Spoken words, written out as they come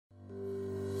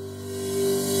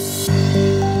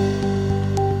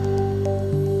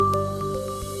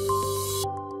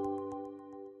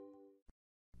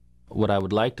what I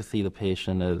would like to see the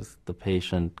patient is the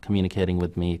patient communicating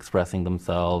with me, expressing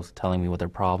themselves, telling me what their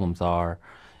problems are,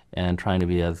 and trying to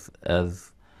be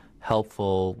as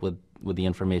helpful with the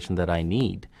information that I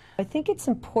need. I think it's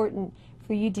important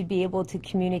for you to be able to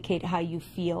communicate how you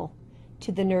feel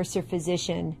to the nurse or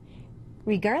physician,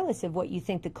 regardless of what you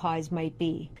think the cause might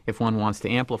be. If one wants to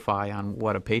amplify on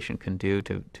what a patient can do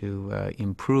to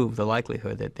improve the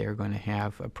likelihood that they're going to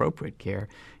have appropriate care,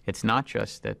 it's not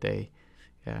just that they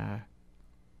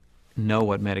know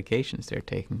what medications they're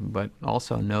taking, but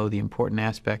also know the important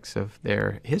aspects of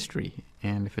their history,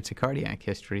 and if it's a cardiac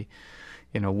history,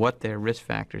 what their risk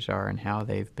factors are and how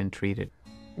they've been treated.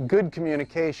 Good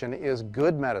communication is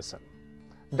good medicine.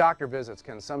 Doctor visits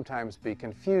can sometimes be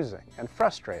confusing and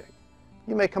frustrating.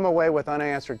 You may come away with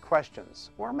unanswered questions,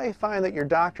 or may find that your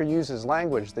doctor uses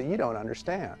language that you don't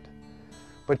understand.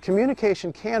 But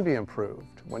communication can be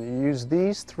improved when you use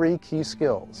these 3 key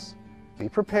skills: be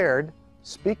prepared,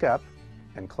 speak up,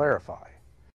 and clarify.